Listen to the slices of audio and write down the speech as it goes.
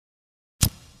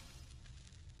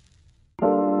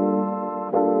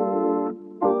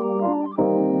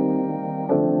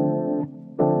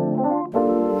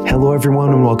Hello, everyone,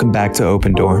 and welcome back to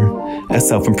Open Dorm, a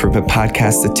self-improvement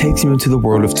podcast that takes you into the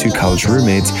world of two college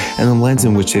roommates and the lens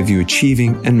in which they view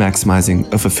achieving and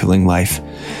maximizing a fulfilling life.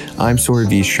 I'm Sori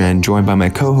Vistran, joined by my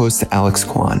co-host, Alex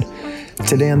Kwan.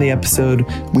 Today on the episode,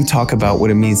 we talk about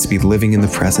what it means to be living in the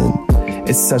present.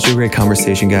 It's such a great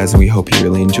conversation, guys, and we hope you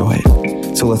really enjoy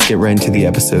it. So let's get right into the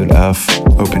episode of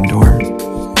Open Dorm.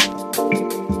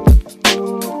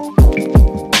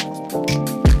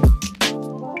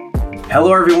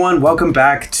 Hello, everyone. Welcome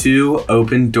back to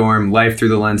Open Dorm, life through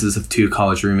the lenses of two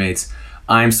college roommates.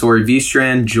 I'm Sori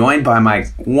Vistran, joined by my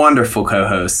wonderful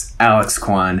co-host, Alex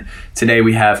Kwan. Today,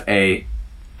 we have an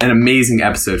amazing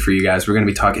episode for you guys. We're going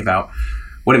to be talking about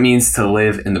what it means to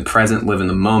live in the present, live in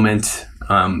the moment.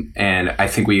 And I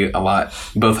think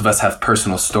both of us have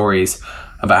personal stories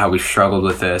about how we've struggled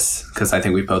with this, because I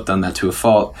think we've both done that to a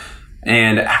fault,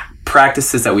 and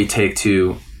practices that we take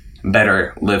to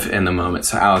better live in the moment.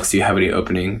 So Alex, do you have any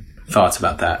opening thoughts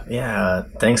about that? Yeah,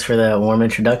 thanks for that warm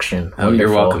introduction. Oh, you're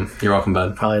welcome. You're welcome,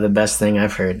 bud. Probably the best thing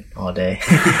I've heard all day.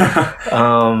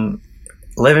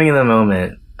 Living in the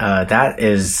moment, that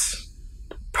is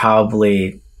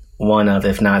probably one of,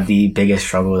 if not the biggest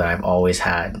struggle that I've always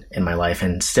had in my life,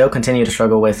 and still continue to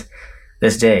struggle with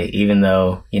this day, even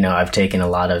though, I've taken a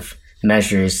lot of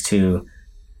measures to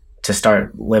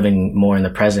start living more in the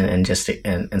present and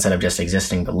instead of just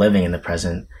existing, but living in the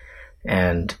present.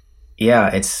 And yeah,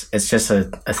 it's just a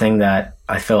thing that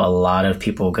I feel a lot of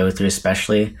people go through,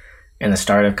 especially in the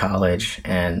start of college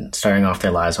and starting off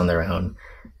their lives on their own,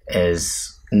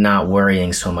 is not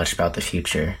worrying so much about the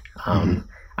future.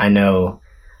 I know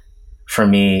for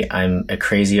me, I'm a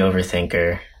crazy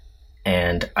overthinker,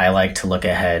 and I like to look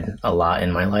ahead a lot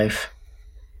in my life.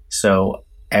 So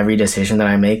every decision that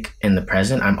I make in the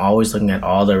present, I'm always looking at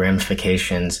all the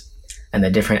ramifications and the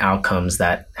different outcomes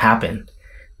that happen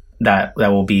that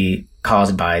will be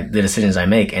caused by the decisions I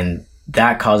make. And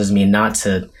that causes me not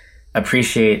to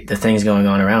appreciate the things going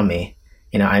on around me.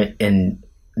 In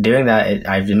doing that,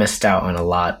 I've missed out on a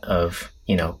lot of,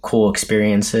 cool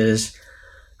experiences,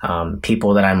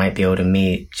 people that I might be able to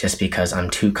meet just because I'm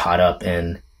too caught up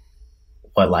in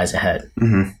what lies ahead.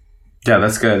 Mm-hmm. Yeah,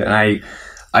 that's good. And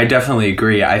I definitely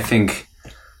agree. I think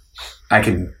I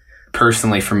can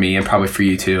personally, for me, and probably for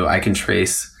you too, I can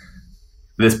trace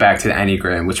this back to the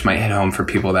Enneagram, which might hit home for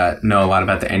people that know a lot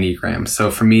about the Enneagram.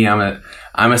 So for me, I'm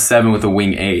a 7 with a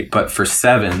wing 8, but for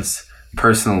 7s,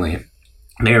 personally,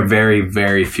 they are very,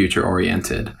 very future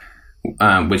oriented,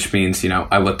 which means,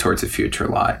 I look towards the future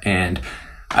a lot. And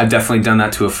I've definitely done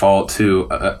that to a fault, to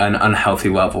an unhealthy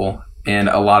level. And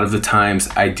a lot of the times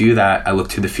I do that, I look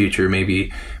to the future.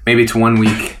 Maybe it's 1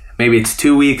 week, maybe it's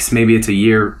 2 weeks, maybe it's a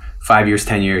year, 5 years,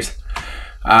 10 years.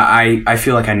 I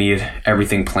feel like I need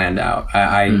everything planned out.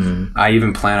 I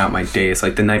even plan out my days.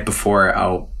 Like the night before,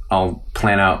 I'll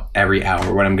plan out every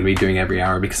hour, what I'm going to be doing every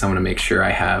hour, because I want to make sure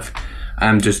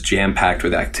I'm just jam-packed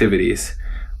with activities.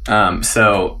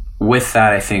 So with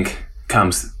that, I think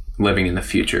comes living in the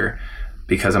future,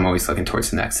 because I'm always looking towards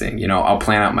the next thing. I'll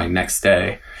plan out my next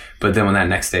day, but then when that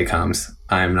next day comes,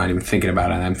 I'm not even thinking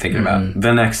about it. I'm thinking about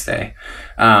the next day.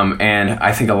 And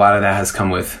I think a lot of that has come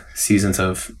with seasons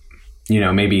of,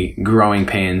 maybe growing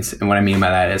pains. And what I mean by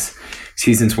that is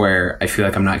seasons where I feel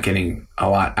like I'm not getting a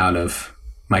lot out of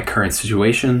my current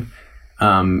situation.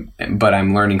 But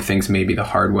I'm learning things maybe the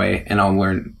hard way, and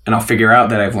I'll figure out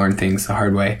that I've learned things the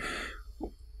hard way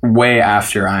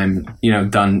after I'm,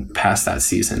 done past that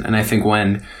season. And I think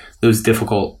when those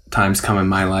difficult times come in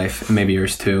my life, and maybe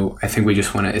yours too, I think we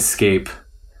just want to escape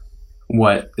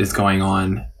what is going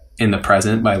on in the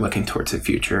present by looking towards the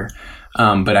future.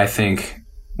 But I think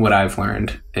what I've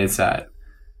learned is that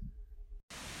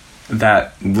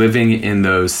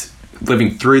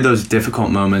living through those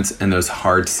difficult moments and those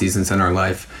hard seasons in our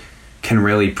life can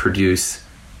really produce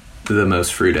the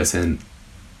most fruit, as in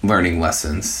learning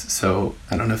lessons. So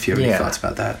I don't know if you have any thoughts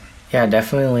about that. Yeah,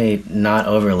 definitely not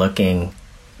overlooking,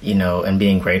 and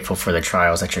being grateful for the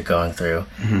trials that you're going through.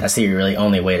 Mm-hmm. That's the really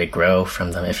only way to grow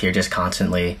from them. If you're just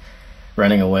constantly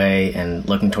running away and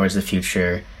looking towards the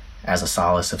future as a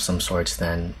solace of some sorts,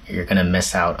 then you're going to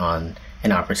miss out on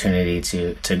an opportunity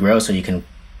to grow so you can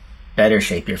better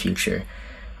shape your future.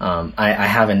 I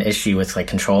have an issue with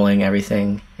controlling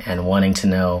everything and wanting to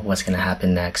know what's going to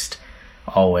happen next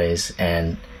always.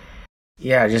 And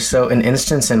yeah, just so an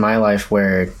instance in my life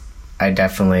where I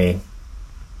definitely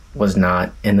was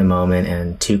not in the moment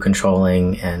and too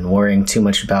controlling and worrying too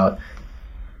much about,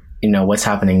 what's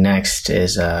happening next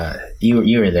is,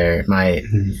 you were there,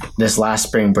 this last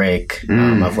spring break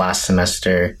of last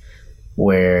semester,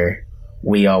 where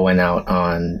we all went out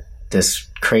on this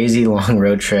crazy long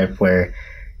road trip where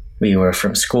we were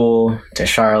from school to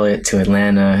Charlotte to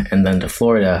Atlanta and then to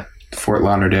Florida, Fort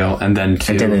Lauderdale, and then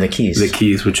to the Keys. The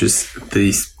Keys, which is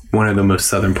one of the most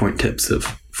southern point tips of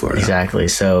Florida. Exactly.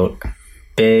 So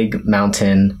big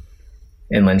mountain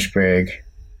in Lynchburg,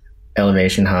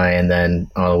 elevation high, and then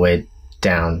all the way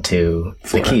down to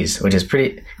Florida. The Keys, which is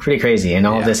pretty crazy. And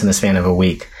all of this in the span of a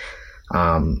week.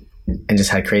 And just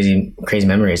had crazy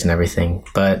memories and everything.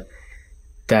 But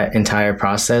that entire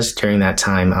process, during that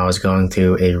time, I was going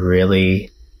through a really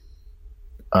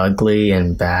ugly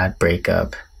and bad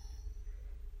breakup.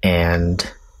 And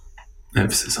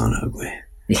emphasis on ugly.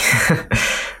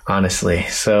 Honestly.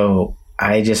 So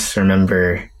I just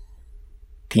remember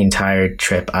the entire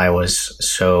trip I was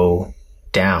so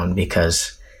down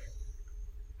because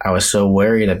I was so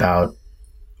worried about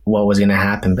what was going to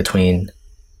happen between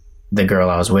the girl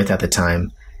I was with at the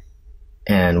time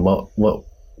and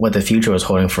what the future was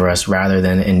holding for us, rather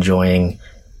than enjoying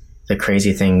the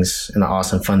crazy things and the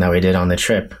awesome fun that we did on the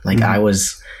trip. Like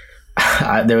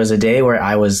there was a day where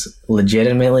I was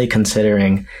legitimately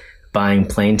considering buying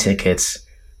plane tickets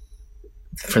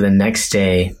for the next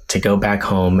day to go back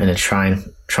home and to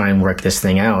try and work this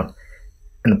thing out.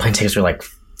 And the plane tickets were like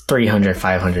 $300,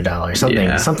 $500,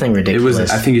 something ridiculous. It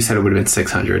was, I think you said it would have been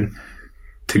 $600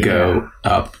 to go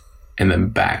up and then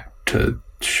back to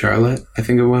Charlotte, I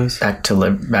think it was. Back to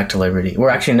Liberty. Or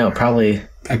actually, no, probably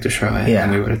back to Charlotte. Yeah.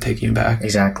 And we would have taken you back.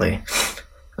 Exactly.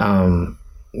 And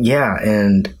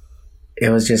it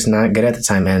was just not good at the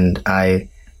time. And I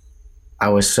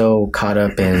was so caught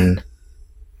up in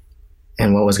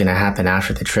what was going to happen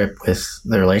after the trip with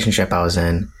the relationship I was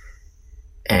in.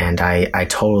 And I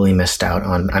totally missed out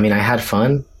on, I mean, I had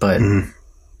fun, but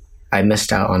I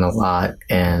missed out on a lot.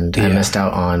 And I missed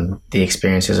out on the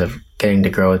experiences of getting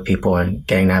to grow with people and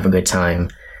getting to have a good time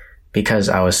because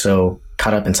I was so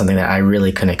caught up in something that I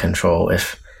really couldn't control.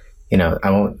 If, I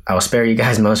will spare you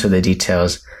guys most of the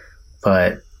details,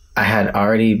 but I had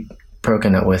already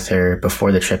broken up with her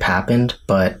before the trip happened,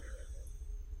 but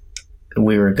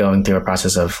we were going through a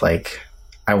process of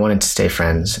I wanted to stay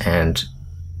friends and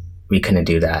we couldn't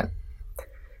do that.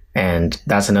 And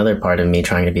that's another part of me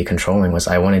trying to be controlling, was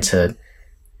I wanted to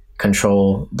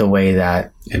control the way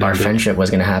that our friendship was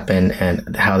going to happen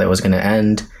and how that was going to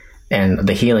end and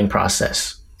the healing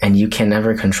process. And you can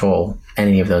never control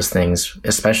any of those things,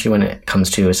 especially when it comes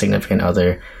to a significant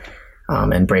other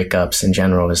and breakups in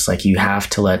general. It's like you have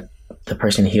to let the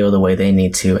person heal the way they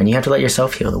need to, and you have to let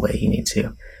yourself heal the way you need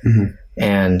to.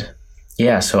 And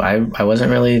so I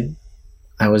wasn't really,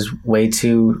 I was way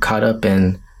too caught up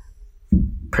in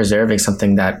preserving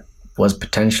something that was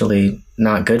potentially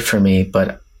not good for me,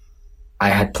 but I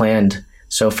had planned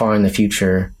so far in the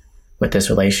future with this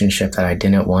relationship that I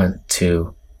didn't want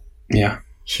to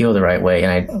heal the right way.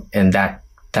 And that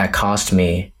cost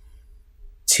me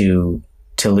to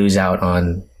lose out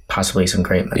on possibly some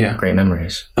great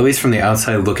memories. At least from the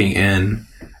outside looking in,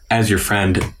 as your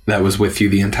friend that was with you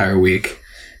the entire week.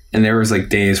 And there was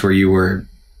days where you were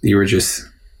just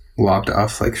locked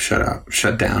off,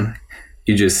 shut down.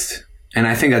 And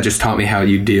I think that just taught me how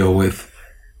you deal with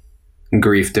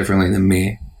grief differently than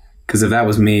me. Because if that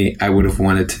was me, I would have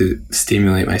wanted to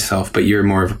stimulate myself. But you're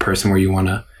more of a person where you want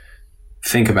to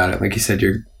think about it. Like you said,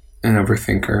 you're an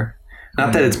overthinker.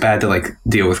 Not that it's bad to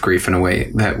deal with grief in a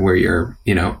way that where you're,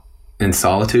 in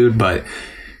solitude, but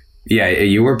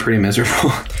you were pretty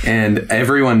miserable and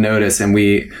everyone noticed, and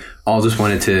we all just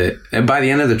wanted to, and by the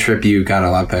end of the trip, you got a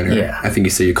lot better. Yeah. I think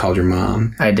you said you called your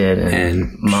mom. I did.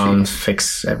 And moms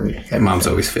fix everything. Moms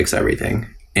always fix everything.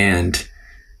 And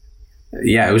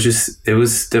it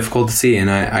was difficult to see. And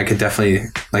I could definitely,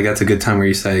 that's a good time where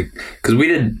you say, cause we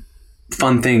did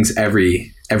fun things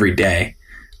every day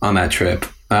on that trip.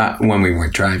 When we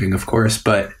weren't driving, of course,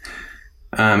 but,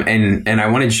 and I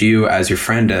wanted you as your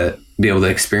friend to be able to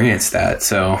experience that.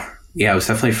 So it was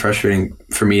definitely frustrating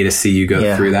for me to see you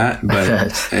go through that, but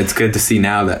it's good to see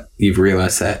now that you've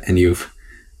realized that and you've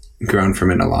grown from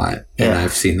it a lot. And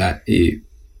I've seen that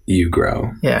you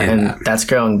grow. Yeah. And that's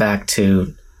going back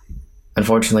to,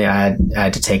 unfortunately, I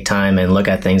had to take time and look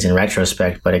at things in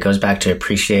retrospect, but it goes back to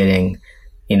appreciating,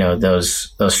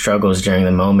 those struggles during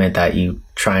the moment that you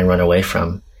try and run away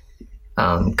from.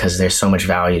 Cause there's so much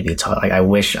value to be taught. I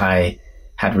wish I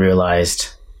had realized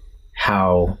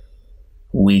how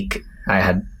weak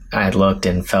I had looked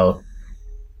and felt,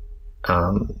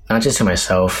 not just to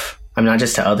myself, not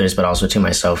just to others, but also to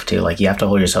myself too. You have to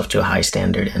hold yourself to a high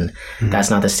standard, and that's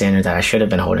not the standard that I should have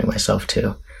been holding myself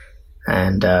to.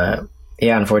 And,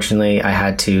 unfortunately I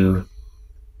had to,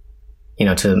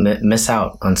 to miss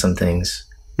out on some things.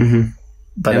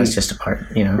 But that's just a part,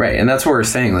 Right. And that's what we're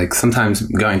saying. Sometimes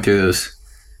going through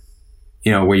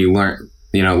where you learn,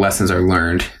 lessons are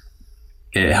learned,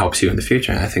 it helps you in the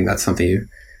future. And I think that's something you've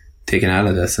taken out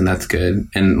of this, and that's good.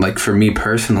 And like for me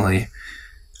personally,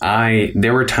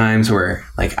 there were times where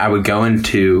like I would go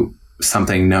into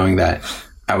something knowing that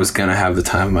I was going to have the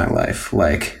time of my life.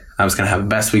 Like I was going to have the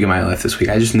best week of my life this week.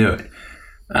 I just knew it.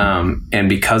 And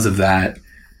because of that,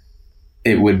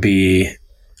 I would be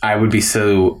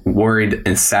so worried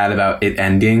and sad about it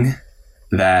ending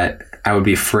that I would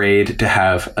be afraid to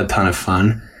have a ton of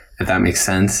fun, if that makes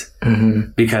sense.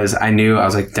 Mm-hmm. Because I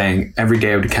was like, dang, every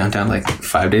day I would count down like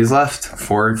 5 days left,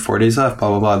 four days left, blah,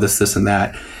 blah, blah, this, and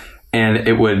that. And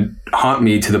it would haunt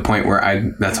me to the point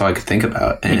where that's all I could think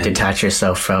about. And you detach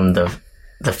yourself from the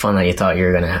fun that you thought you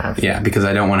were going to have. Yeah, because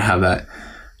I don't want to have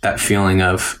that feeling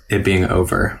of it being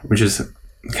over, which is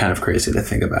kind of crazy to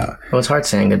think about. Well, it's hard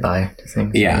saying goodbye to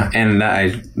things. Yeah,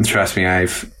 and trust me, I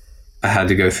had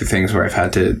to go through things where I've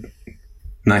had to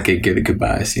not get good at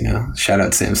goodbyes, Shout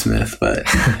out Sam Smith, but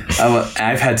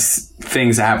I've had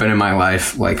things happen in my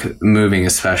life, like moving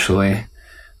especially,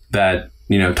 that,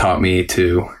 taught me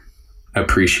to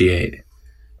appreciate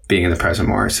being in the present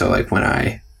more. So like when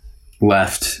I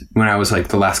was like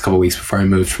the last couple of weeks before I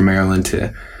moved from Maryland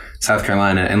to South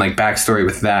Carolina, and like backstory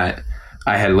with that,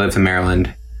 I had lived in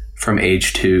Maryland from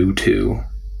age 2 to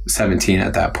 17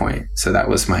 at that point. So that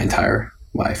was my entire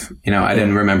life. I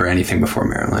didn't remember anything before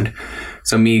Maryland.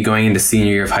 So me going into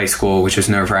senior year of high school, which was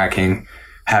nerve-wracking,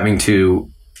 having to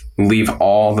leave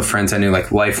all the friends I knew,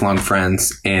 like lifelong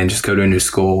friends, and just go to a new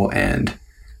school. And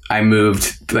I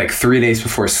moved like 3 days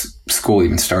before school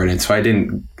even started. So I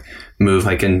didn't move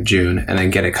like in June and then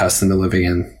get accustomed to living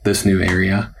in this new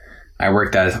area. I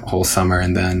worked that whole summer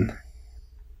and then,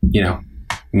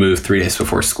 moved 3 days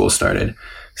before school started.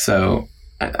 So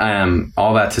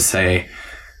all that to say,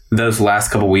 those last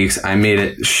couple weeks, I made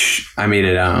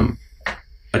it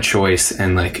a choice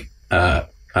and like a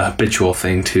habitual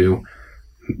thing to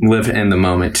live in the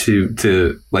moment.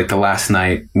 To like the last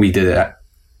night we did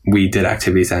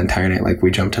activities that entire night. Like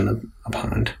we jumped in a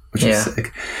pond, which was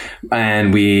sick,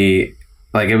 and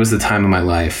it was the time of my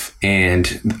life.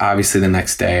 And obviously the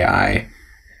next day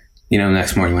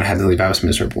next morning when I had to leave, I was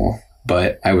miserable,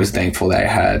 but I was thankful that I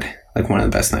had like one of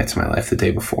the best nights of my life the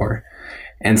day before.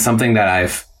 And something that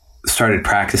I've started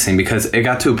practicing, because it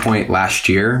got to a point last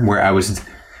year where I was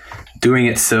doing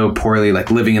it so poorly, like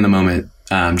living in the moment,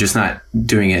 just not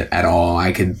doing it at all.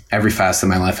 Every facet of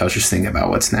my life, I was just thinking about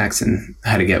what's next and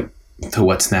how to get to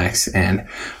what's next, and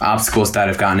obstacles that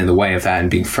have gotten in the way of that and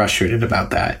being frustrated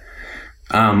about that.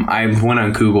 I went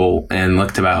on Google and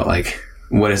looked about like,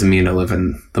 what does it mean to live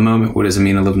in the moment? What does it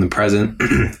mean to live in the present?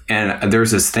 And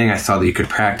there's this thing I saw that you could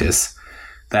practice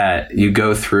that you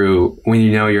go through when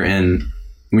you're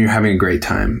having a great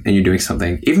time and you're doing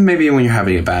something, even maybe when you're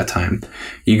having a bad time,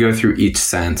 you go through each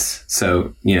sense.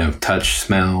 So, touch,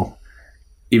 smell,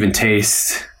 even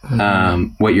taste,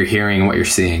 what you're hearing, what you're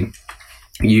seeing.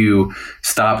 You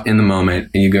stop in the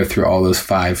moment and you go through all those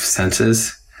 5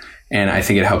 senses. And I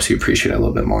think it helps you appreciate it a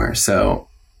little bit more. So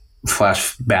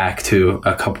flash back to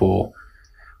a couple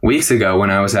weeks ago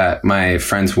when I was at my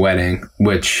friend's wedding,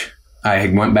 which I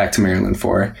went back to Maryland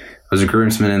for. I was a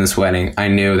groomsman in this wedding. I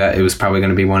knew that it was probably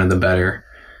going to be one of the better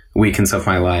weekends of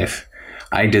my life.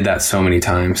 I did that so many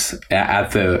times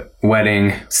at the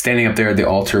wedding, standing up there at the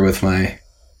altar with my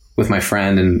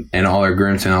friend and all our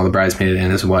groomsmen, all the bridesmaids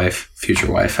and his wife, future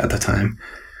wife at the time.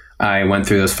 I went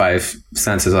through those 5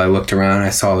 senses. I looked around, I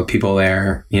saw the people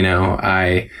there,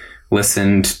 I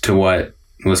listened to what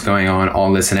was going on,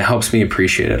 all this, and it helps me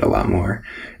appreciate it a lot more.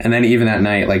 And then even that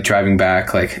night, like driving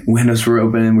back, like windows were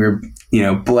open, we were,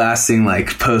 blasting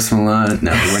like Post Malone.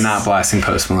 No, we're not blasting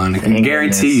Post Malone. I can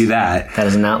guarantee you that. That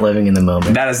is not living in the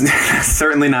moment. That is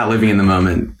certainly not living in the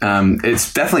moment.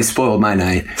 It's definitely spoiled my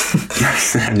night.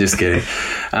 I'm just kidding.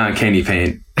 Candy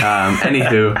paint.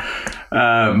 Anywho,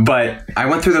 but I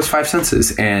went through those 5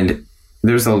 senses, and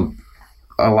there's a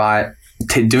lot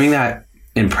doing that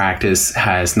in practice.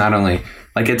 Has not only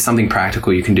like, it's something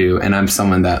practical you can do, and I'm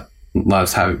someone that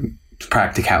loves having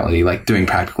practicality, like doing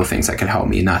practical things that can help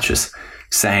me, not just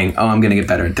saying, oh, I'm going to get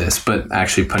better at this, but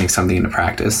actually putting something into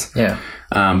practice. Yeah.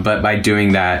 But by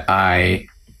doing that,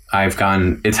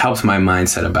 it's helped my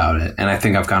mindset about it. And I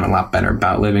think I've gotten a lot better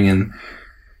about living in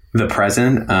the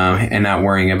present, and not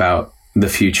worrying about the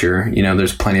future.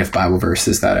 There's plenty of Bible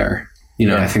verses that are,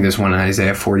 I think there's one in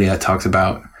Isaiah 40 that talks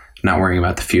about not worrying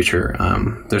about the future.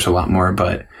 There's a lot more,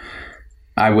 but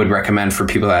I would recommend for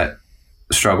people that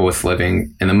struggle with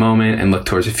living in the moment and look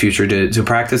towards the future to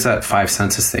practice that 5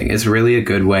 senses thing. Is really a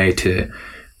good way to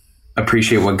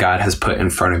appreciate what God has put in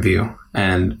front of you.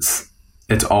 And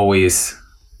it always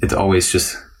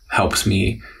just helps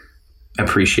me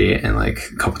appreciate. And like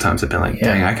a couple times I've been like,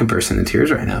 dang, I could burst into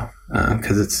tears right now.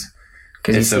 Cause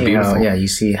it's so beautiful. You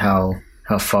see how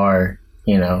far,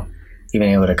 you know, you've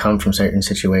been able to come from certain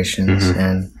situations.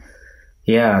 And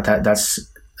yeah, that's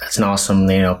an awesome,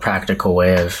 you know, practical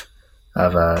way of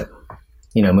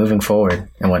you know, moving forward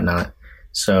and whatnot.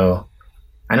 So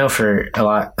I know for a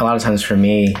lot of times for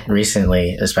me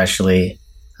recently, especially,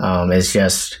 is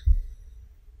just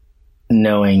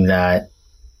knowing that,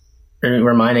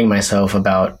 reminding myself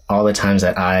about all the times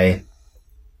that I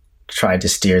tried to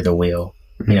steer the wheel,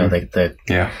 you know,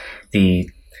 the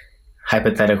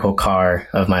hypothetical car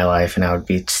of my life, and I would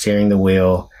be steering the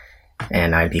wheel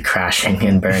and I'd be crashing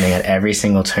and burning at every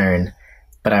single turn,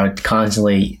 but I would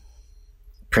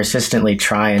persistently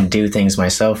try and do things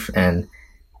myself and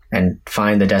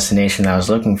find the destination that I was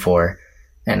looking for,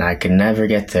 and I could never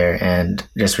get there. And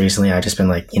just recently I've just been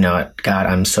like, you know what, God,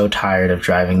 I'm so tired of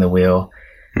driving the wheel.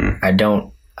 I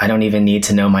don't even need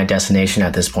to know my destination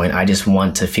at this point. I just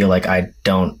want to feel like I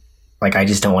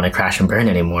just don't want to crash and burn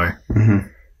anymore.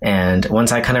 And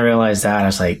once I kind of realized that, I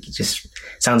was like, just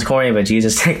sounds corny, but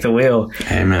Jesus, take the wheel.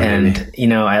 Amen, and baby. you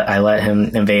know, I let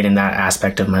him invade in that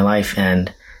aspect of my life,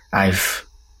 and I've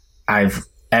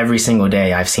every single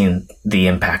day I've seen the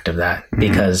impact of that.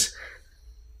 Because,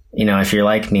 you know, if you're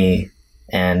like me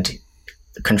and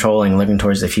controlling, looking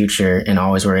towards the future and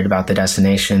always worried about the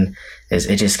destination,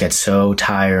 it just gets so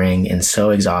tiring and so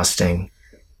exhausting.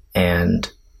 And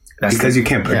that's because you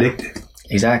can't predict it.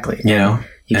 Exactly. You know,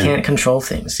 you can't control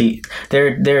things. See,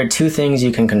 there are two things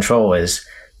you can control: is,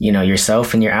 you know,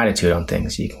 yourself and your attitude on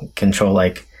things. You can control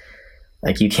like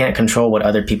you can't control what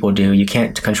other people do. You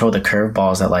can't control the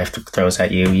curveballs that life throws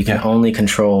at you. You can only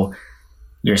control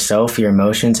yourself, your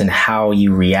emotions, and how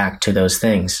you react to those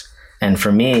things. And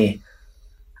for me,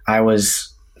 I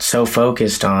was so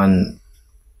focused on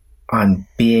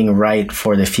being right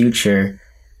for the future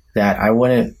that I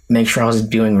wouldn't make sure I was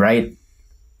doing right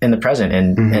in the present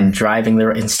and driving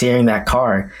and steering that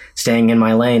car, staying in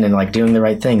my lane and like doing the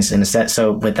right things. And instead,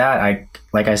 so with that, I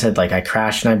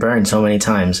crashed and I burned so many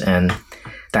times, and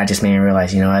that just made me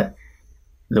realize, you know what,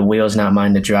 the wheel's not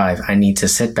mine to drive. I need to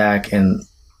sit back and,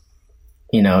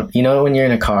 you know, when you're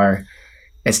in a car,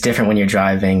 it's different when you're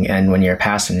driving and when you're a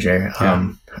passenger.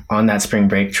 On that spring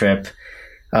break trip,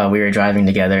 we were driving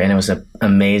together, and it was an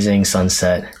amazing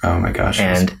sunset. Oh my gosh.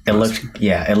 And it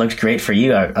looked great for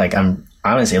you.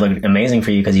 Honestly, it looked amazing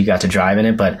for you because you got to drive in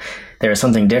it, but there was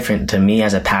something different to me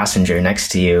as a passenger next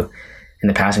to you in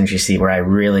the passenger seat, where I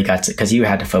really got to, because you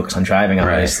had to focus on driving,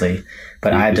 obviously, right.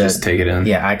 But I had to just take it in.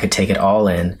 Yeah, I could take it all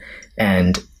in.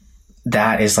 And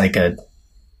that is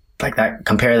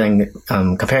comparing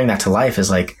that to life is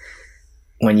like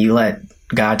when you let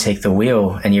God take the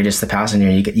wheel and you're just the passenger,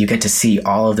 you get to see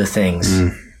all of the things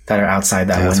that are outside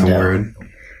that window. That's a word.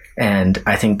 And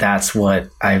I think that's what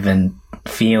I've been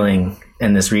feeling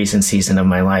in this recent season of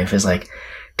my life, is like,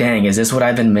 dang, is this what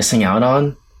I've been missing out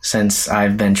on since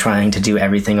I've been trying to do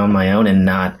everything on my own and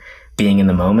not being in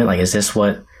the moment? Like, is this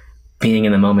what being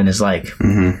in the moment is like?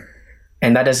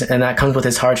 And that comes with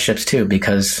its hardships too,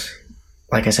 because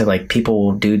like I said, like, people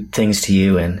will do things to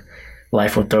you and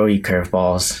life will throw you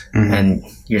curveballs, and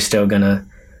you're still gonna,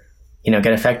 you know,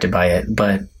 get affected by it.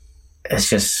 But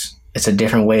it's a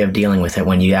different way of dealing with it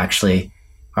when you actually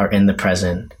are in the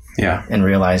present. Yeah. And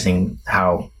realizing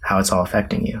how it's all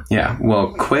affecting you. Yeah.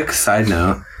 Well, quick side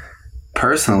note.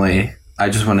 Personally, I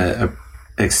just want to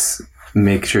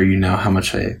make sure you know how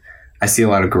much I see a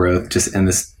lot of growth just in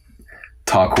this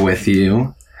talk with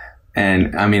you.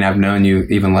 And I mean, I've known you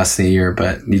even less than a year,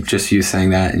 but you saying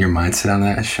that and your mindset on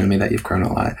that has shown me that you've grown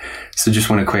a lot. So just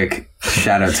want a quick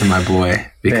shout out to my boy,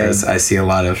 because I see a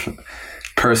lot of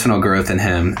personal growth in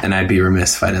him, and I'd be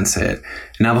remiss if I didn't say it.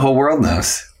 Now the whole world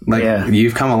knows. Like,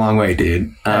 you've come a long way,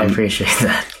 dude. I appreciate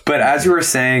that. But as you were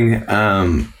saying,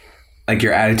 like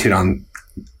your attitude on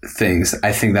things,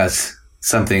 I think that's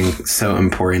something so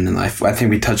important in life. I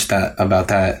think we touched about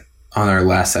that on our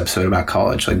last episode about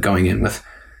college, like going in with,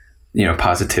 you know,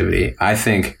 positivity. I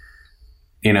think,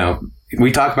 you know,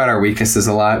 we talk about our weaknesses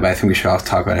a lot, but I think we should also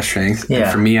talk about our strengths. Yeah.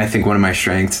 And for me, I think one of my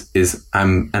strengths is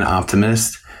I'm an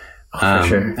optimist. For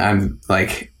sure. I'm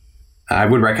like, I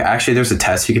would recommend, actually, there's a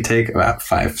test you could take, about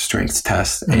 5 strengths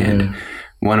tests. And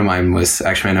one of mine was,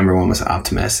 actually my number one was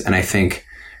optimist. And I think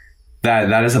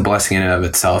that is a blessing in and of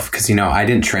itself, because, you know, I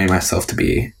didn't train myself to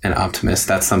be an optimist.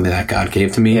 That's something that God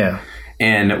gave to me. Yeah.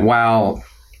 And while,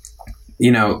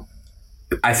 you know,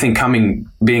 I think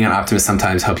being an optimist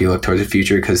sometimes help you look towards the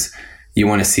future, because you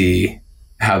want to see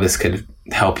how this could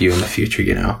help you in the future,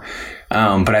 you know.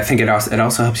 But I think it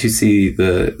also helps you see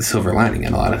the silver lining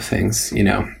in a lot of things, you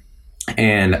know.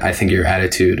 And I think your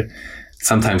attitude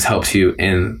sometimes helps you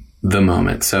in the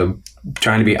moment. So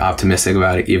trying to be optimistic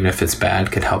about it, even if it's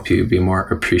bad, could help you be more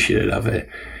appreciative of it.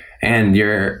 And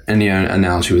your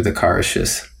analogy with the car is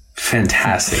just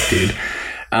fantastic, dude.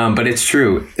 But it's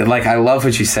true. Like, I love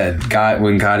what you said.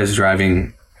 When God is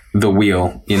driving the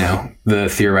wheel, the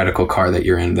theoretical car that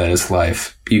you're in, that is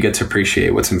life, you get to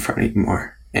appreciate what's in front of you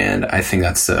more. And I think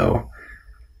that's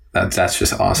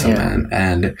just awesome, man.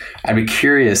 And I'd be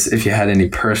curious if you had any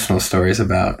personal stories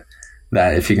about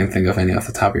that, if you can think of any off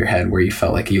the top of your head, where you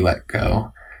felt like you let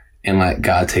go and let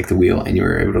God take the wheel and you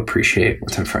were able to appreciate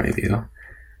what's in front of you.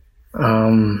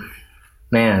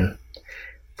 Man,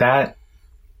 that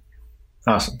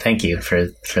awesome. Thank you for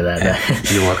that.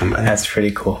 Yeah, you're welcome. That's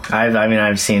pretty cool.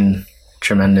 I've seen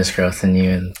tremendous growth in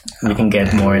you, and we can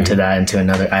get more into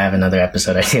that I have another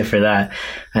episode idea for that.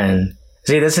 And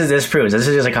see, this proves this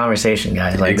is just a conversation,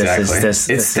 guys. Like, exactly.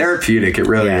 It's therapeutic. It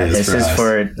really is.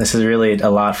 This is really a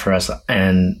lot for us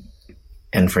and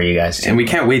for you guys too. And we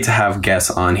can't wait to have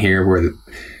guests on here where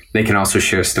they can also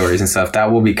share stories and stuff.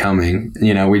 That will be coming.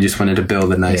 We just wanted to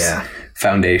build a nice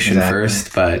foundation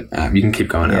first, but you can keep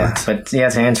going. Alex. But to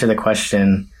answer the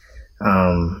question,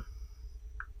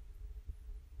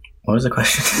 what was the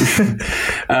question?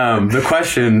 The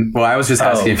question, well, I was just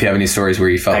asking if you have any stories where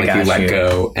you felt like you let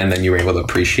go and then you were able to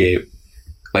appreciate,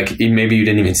 like, maybe you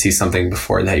didn't even see something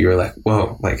before that you were like,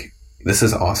 whoa, like, this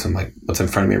is awesome. Like, what's in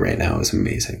front of me right now is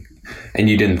amazing. And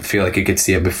you didn't feel like you could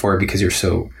see it before because you're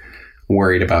so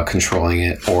worried about controlling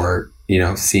it or,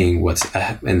 seeing what's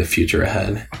in the future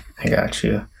ahead. I got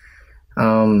you.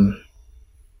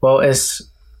 Well, it's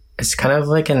kind of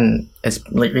like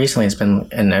recently it's been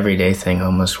an everyday thing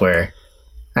almost, where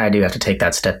I do have to take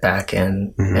that step back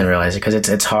and realize it, because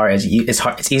it's hard.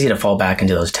 It's easy to fall back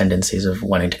into those tendencies of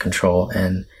wanting to control.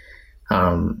 And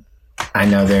I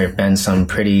know there have been some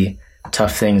pretty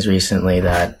tough things recently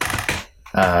that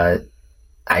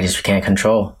I just can't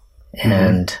control.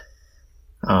 And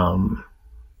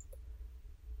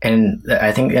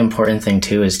I think the important thing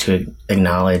too is to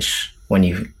acknowledge when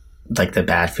you, like, the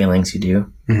bad feelings you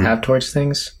do have towards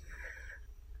things.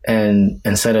 And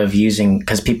instead of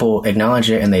because people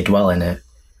acknowledge it and they dwell in it,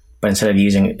 but instead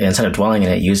of dwelling in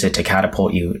it, use it to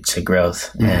catapult you to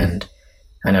growth. And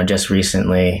I know just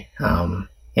recently, I'll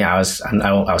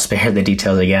spare the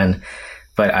details again,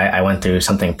 but I went through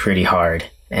something pretty hard,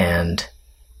 and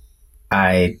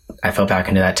I fell back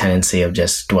into that tendency of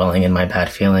just dwelling in my bad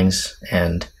feelings.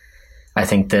 And I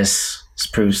think this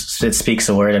speaks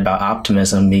a word about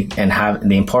optimism and have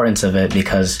the importance of it,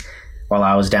 because while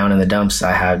I was down in the dumps,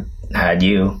 I had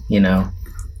you,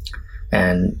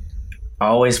 and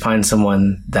always find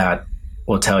someone that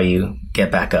will tell you,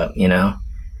 get back up,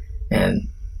 and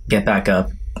get back up,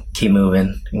 keep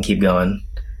moving and keep going.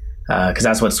 Cause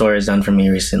that's what Sawyer's done for me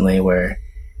recently, where,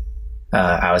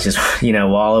 I was just,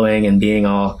 wallowing and being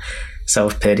all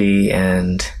self-pity,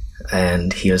 and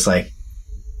he was like,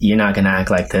 you're not going to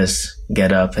act like this,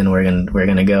 get up, and we're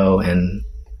going to go. And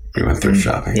we went thrift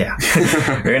shopping. Yeah.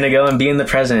 We're going to go and be in the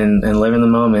present and live in the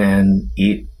moment and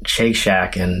eat Shake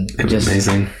Shack, and it was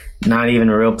amazing. Not even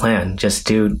a real plan. Just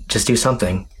do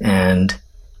something. And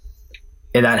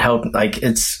that helped. Like,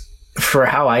 it's, for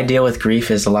how I deal with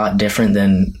grief is a lot different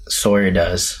than Sawyer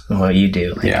does, what you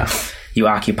do. Like, you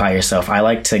occupy yourself. I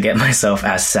like to get myself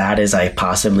as sad as I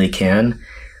possibly can,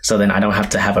 so then I don't have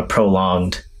to have a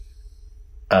prolonged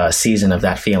season of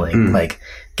that feeling. Like,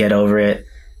 get over it,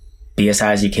 be as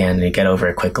sad as you can, and get over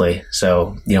it quickly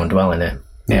so you don't dwell in it.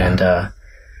 And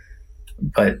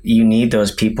but you need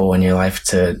those people in your life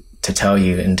to tell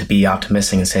you and to be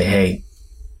optimistic and say, hey,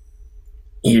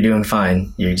 you're doing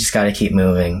fine, you just got to keep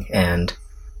moving. And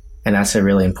that's a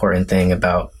really important thing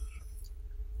about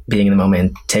being in the moment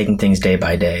and taking things day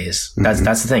by day. That's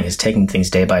the thing, is taking things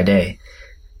day by day.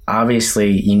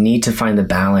 Obviously, you need to find the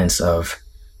balance of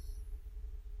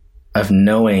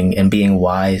knowing and being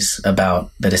wise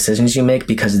about the decisions you make,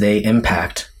 because they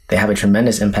have a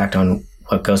tremendous impact on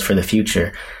what goes for the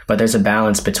future. But there's a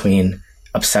balance between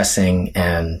obsessing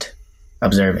and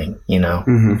observing, You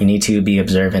need to be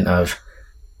observant of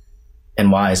and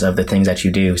wise of the things that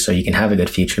you do so you can have a good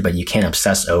future, but you can't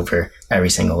obsess over every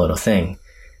single little thing,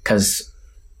 because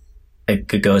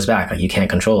it goes back. Like, you can't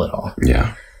control it all.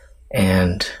 Yeah.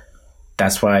 And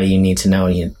that's why you need to know,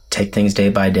 you take things day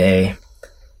by day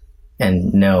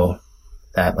and know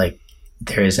that, like,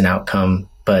 there is an outcome.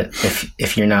 But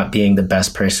if you're not being the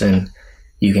best person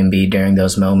you can be during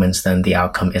those moments, then the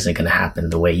outcome isn't going to happen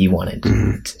the way you wanted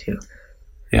to do.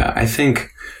 Yeah. I think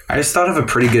I just thought of a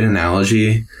pretty good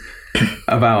analogy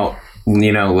about,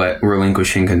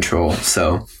 relinquishing control.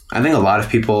 So I think a lot of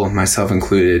people, myself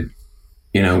included,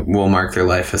 will mark their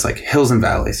life as like hills and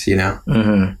valleys,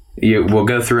 Mm-hmm. We'll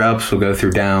go through ups, we'll go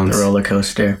through downs. The roller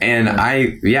coaster. And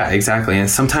exactly. And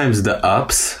sometimes the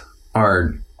ups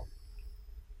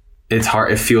it's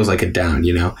hard. It feels like a down,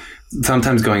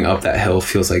 Sometimes going up that hill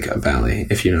feels like a valley,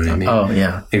 if you know what I mean. Oh,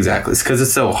 yeah. Exactly. It's because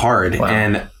it's so hard. Wow.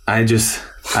 And I just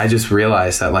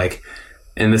realized that, like,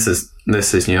 and this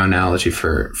is analogy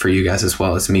for you guys as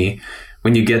well as me.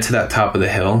 When you get to that top of the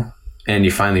hill and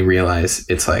you finally realize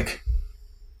it's like,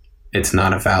 it's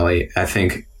not a valley. I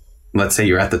think, let's say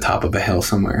you're at the top of a hill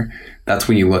somewhere. That's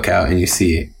when you look out and you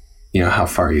see, how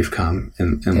far you've come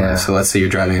in life. So let's say you're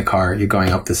driving a car, you're going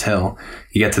up this hill,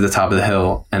 you get to the top of the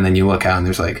hill, and then you look out and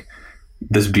there's like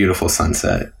this beautiful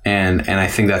sunset. And I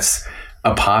think that's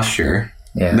a posture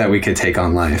that we could take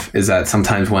on life, is that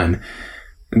sometimes when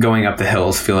going up the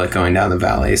hills feel like going down the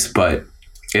valleys, but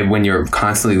when you're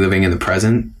constantly living in the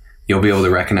present, you'll be able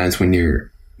to recognize when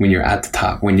you're at the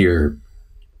top, when you're,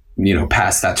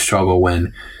 past that struggle,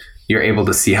 when you're able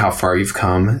to see how far you've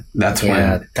come. That's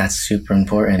when that's super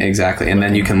important. Exactly. And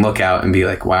then you can look out and be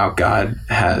like, wow, God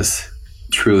has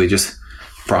truly just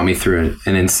brought me through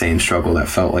an insane struggle that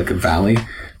felt like a valley,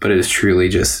 but it is truly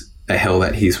just a hill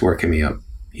that he's working me up,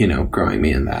 growing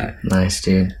me in that. Nice,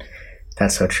 dude.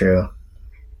 That's so true.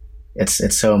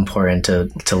 It's so important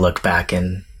to look back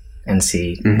and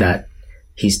see that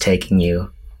he's taking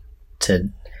you to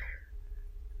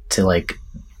like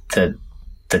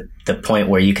the point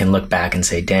where you can look back and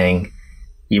say, dang,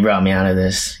 you brought me out of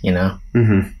this,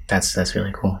 That's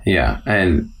really cool. Yeah.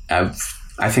 And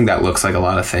I think that looks like a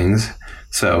lot of things.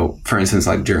 So for instance,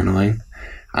 like journaling,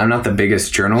 I'm not the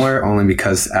biggest journaler, only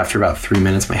because after about 3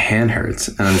 minutes, my hand hurts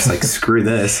and I'm just like, screw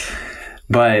this.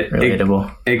 But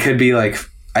relatable. It could be like,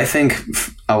 I think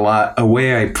a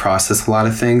way I process a lot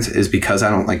of things is because I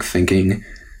don't like thinking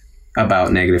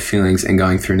about negative feelings and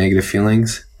going through negative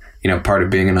feelings. Part of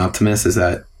being an optimist is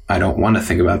that I don't want to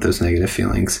think about those negative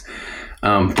feelings.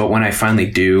 But when I finally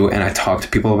do, and I talk to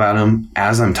people about them,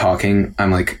 as I'm talking,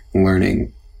 I'm like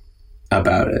learning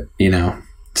about it,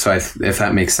 So if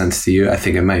that makes sense to you, I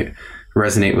think it might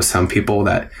resonate with some people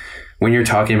that when you're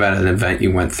talking about an event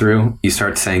you went through, you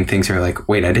start saying things and you're like,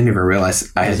 wait, I didn't even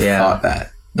realize I had thought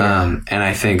that. Yeah. And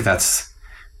I think that's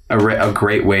a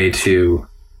great way to,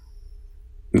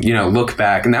 look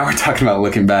back. Now we're talking about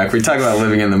looking back. We're talking about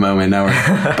living in the moment.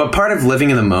 But part of living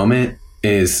in the moment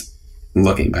is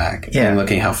looking back and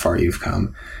looking how far you've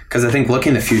come. Because I think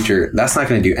looking in the future, that's not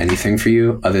going to do anything for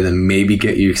you other than maybe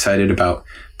get you excited about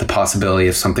the possibility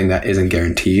of something that isn't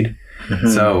guaranteed. Mm-hmm.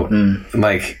 So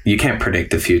like you can't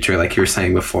predict the future, like you were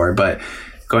saying before, but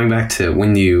going back to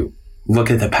when you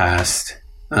look at the past,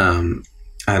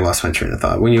 I lost my train of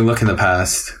thought. When you look in the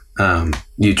past,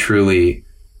 you truly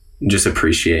just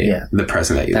appreciate the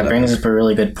present that you live in. That brings up a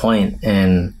really good point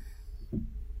in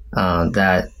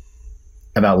that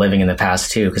about living in the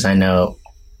past too, because I know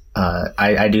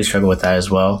I do struggle with that as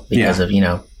well because of,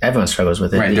 everyone struggles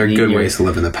with it. Right, there are good ways to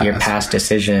live in the past. Your past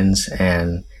decisions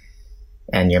and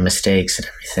your mistakes and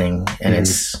everything, and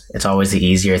it's always the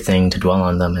easier thing to dwell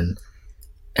on them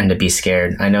and to be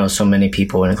scared. I know so many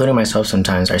people, including myself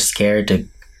sometimes, are scared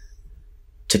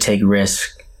to take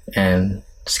risks and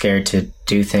scared to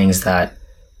do things that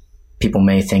people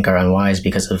may think are unwise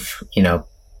because of,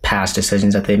 past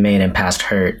decisions that they've made and past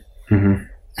hurt. Mm-hmm.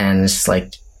 And it's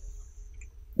like,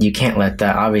 you can't let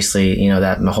that, obviously,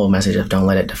 that whole message of don't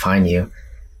let it define you.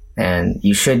 And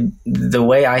you should, the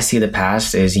way I see the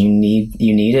past is you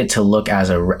need it to look as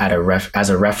a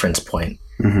reference point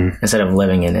instead of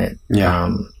living in it.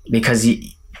 Yeah. Because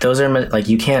those are like,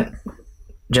 you can't,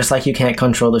 just like you can't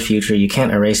control the future, you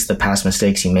can't erase the past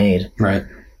mistakes you made. Right.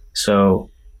 So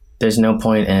there's no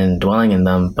point in dwelling in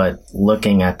them, but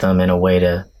looking at them in a way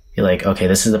to be like, okay,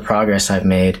 this is the progress I've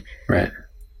made. Right.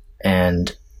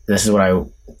 And this is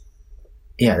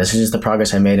this is just the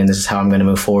progress I made, and this is how I'm going to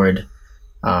move forward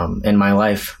in my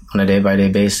life on a day-by-day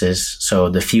basis, so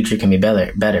the future can be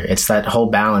better. It's that whole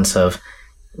balance of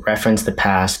reference the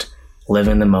past, live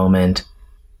in the moment,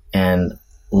 and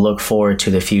look forward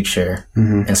to the future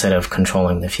instead of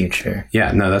controlling the future.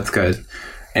 Yeah, no, that's good.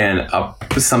 And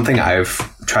something I've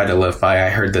tried to live by, I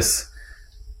heard this,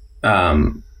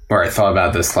 or I thought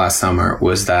about this last summer,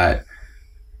 was that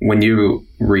when you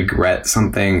regret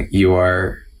something, you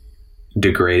are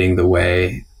degrading the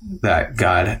way that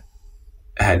God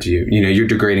had you. You're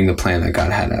degrading the plan that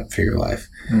God had up for your life.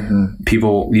 Mm-hmm.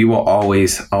 People, you will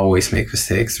always make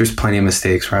mistakes. There's plenty of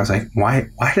mistakes where I was like, why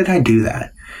did I do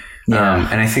that?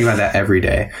 Yeah. And I think about that every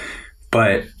day.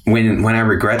 But when I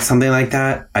regret something like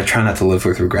that, I try not to live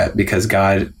with regret, because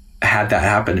God had that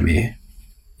happen to me.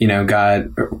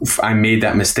 God, I made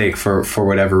that mistake for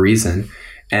whatever reason.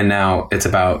 And now it's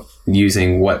about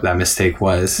using what that mistake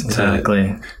was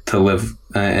to live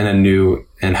in a new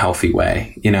and healthy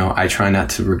way. You know, I try not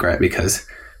to regret because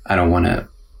I don't want to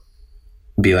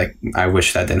be like, I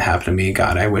wish that didn't happen to me.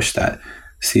 God, I wish that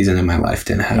season in my life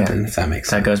didn't happen, if that makes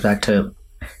sense. That goes back to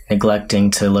neglecting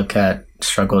to look at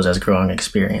struggles as growing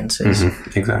experiences.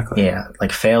 Exactly. Yeah.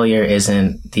 Like failure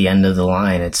isn't the end of the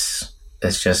line. It's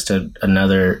just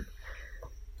another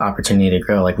opportunity to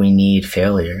grow. Like we need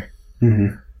failure.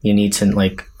 You need to,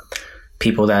 like,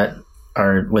 people that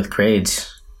are with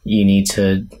grades, you need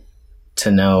to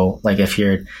know, like, if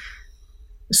you're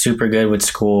super good with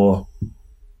school,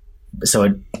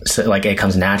 so like it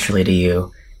comes naturally to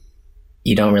you,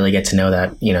 you don't really get to know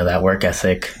that, you know, that work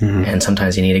ethic. And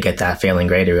sometimes you need to get that failing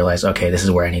grade to realize, okay, this is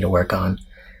where I need to work on.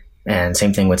 And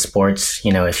same thing with sports.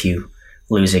 You know, if you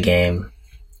lose a game,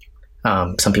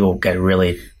 some people get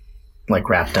really like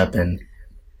wrapped up in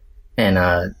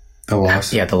the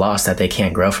loss. Yeah, the loss, that they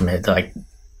can't grow from it. Like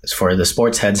for the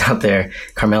sports heads out there,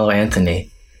 Carmelo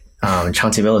Anthony,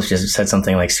 Chauncey Billups just said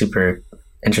something like super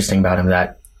interesting about him,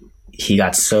 that he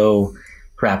got so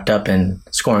wrapped up in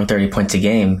scoring 30 points a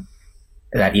game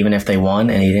that even if they won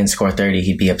and he didn't score 30,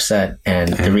 he'd be upset.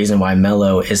 And the reason why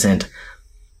Melo isn't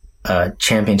a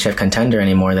championship contender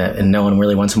anymore, and no one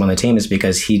really wants him on the team, is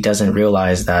because he doesn't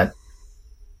realize that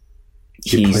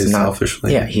he's not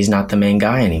selfishly. Yeah, he's not the main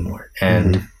guy anymore.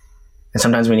 And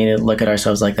sometimes we need to look at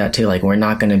ourselves like that too. Like, we're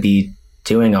not going to be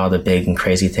doing all the big and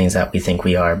crazy things that we think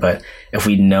we are, but if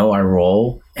we know our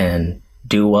role and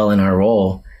do well in our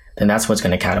role, then that's what's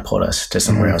going to catapult us to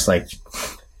somewhere else. Like,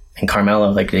 and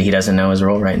Carmelo, like, he doesn't know his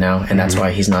role right now, and that's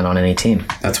why he's not on any team.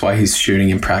 That's why he's shooting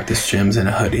in practice gyms in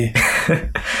a hoodie.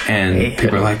 And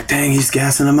people are like, dang, he's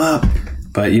gassing him up.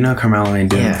 But you know, Carmelo ain't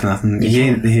doing nothing. He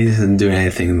isn't doing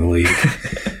anything in the league.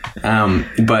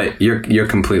 But you're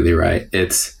completely right.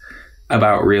 It's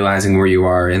about realizing where you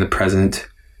are in the present,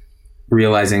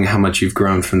 realizing how much you've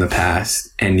grown from the past,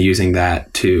 and using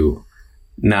that to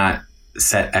not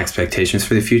set expectations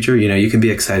for the future. You know, you can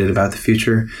be excited about the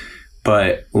future,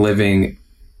 but living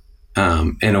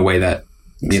in a way that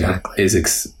know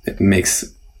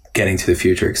makes getting to the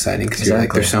future exciting, because you're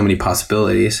like, there's so many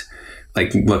possibilities.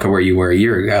 Like, look at where you were a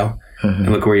year ago,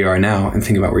 and look where you are now, and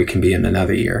think about where you can be in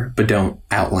another year. But don't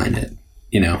outline it.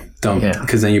 You know, don't,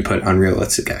 because then you put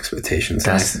unrealistic expectations.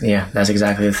 That's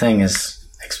exactly the thing, is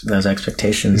those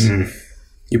expectations.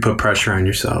 You put pressure on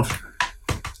yourself.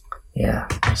 Yeah.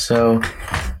 So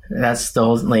that's the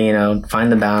whole, you know, find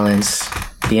the balance,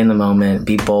 be in the moment,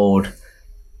 be bold,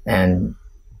 and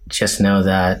just know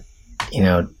that, you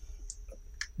know,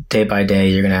 day by day,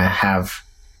 you're going to have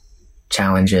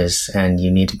challenges and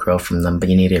you need to grow from them, but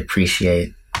you need to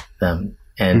appreciate them.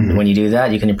 And when you do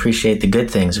that, you can appreciate the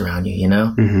good things around you, you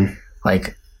know?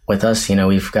 Like with us, you know,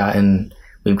 we've grown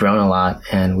a lot,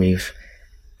 and we've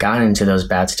gotten into those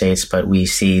bad states, but we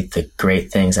see the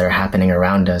great things that are happening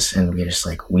around us, and we're just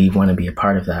like, we want to be a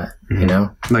part of that, you know?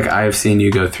 Like, I have seen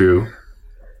you go through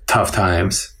tough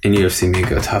times, and you have seen me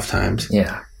go tough times.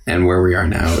 Yeah. And where we are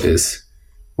now is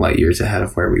light years ahead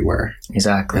of where we were.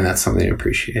 Exactly. And that's something to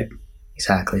appreciate.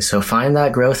 Exactly. So find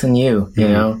that growth in you, you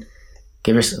know?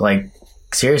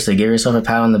 Seriously, give yourself a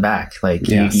pat on the back. Like,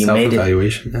 you made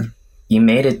it. Man. You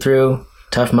made it through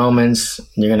tough moments.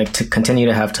 You're going to continue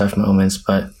to have tough moments,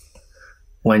 but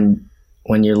when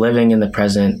you're living in the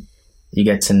present, you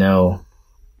get to know,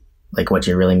 like, what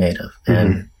you're really made of,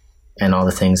 and all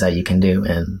the things that you can do,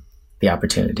 and the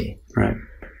opportunity. Right.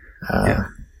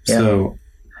 So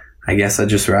I guess that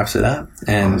just wraps it up.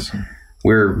 And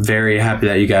we're very happy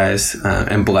that you guys,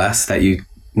 and blessed that you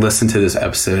listened to this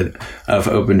episode of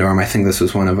Open Dorm. I think this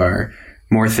was one of our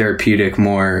more therapeutic,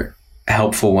 more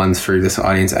helpful ones for this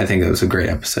audience. I think it was a great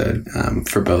episode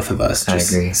for both of us.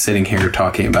 Just sitting here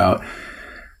talking about,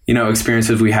 you know,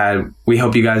 experiences we had. We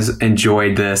hope you guys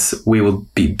enjoyed this. We will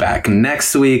be back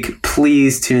next week.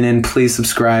 Please tune in. Please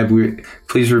subscribe.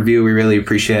 Please review. We really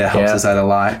appreciate it. It helps us out a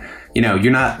lot. You know,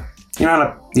 you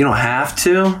don't have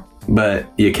to, but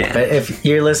you can. But if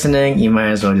you're listening, you might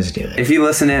as well just do it. If you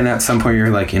listen in at some point, you're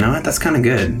like, you know what, that's kind of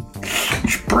good, you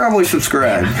should probably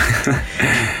subscribe.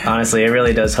 Honestly, it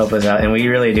really does help us out, and we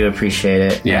really do appreciate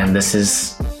it. Yeah. And this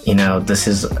is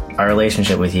our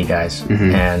relationship with you guys,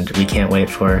 and we can't wait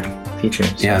for future.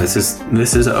 So. Yeah, this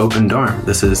is Open Dorm.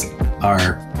 This is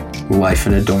our life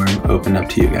in a dorm opened up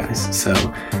to you guys. So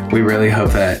we really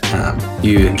hope that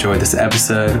you enjoyed this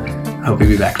episode. Hope you'll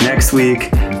be back next week.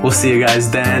 We'll see you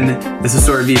guys then. This is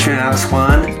Sort of Vitra and Alex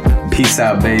Juan. Peace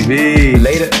out, baby.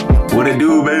 Later. What it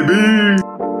do, baby?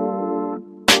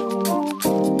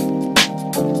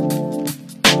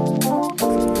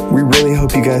 We really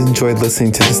hope you guys enjoyed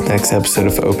listening to this next episode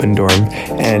of Open Dorm.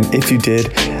 And if you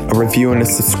did, a review and a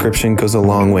subscription goes a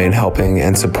long way in helping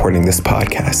and supporting this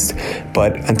podcast.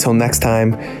 But until next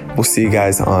time, we'll see you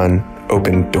guys on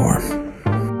Open Dorm.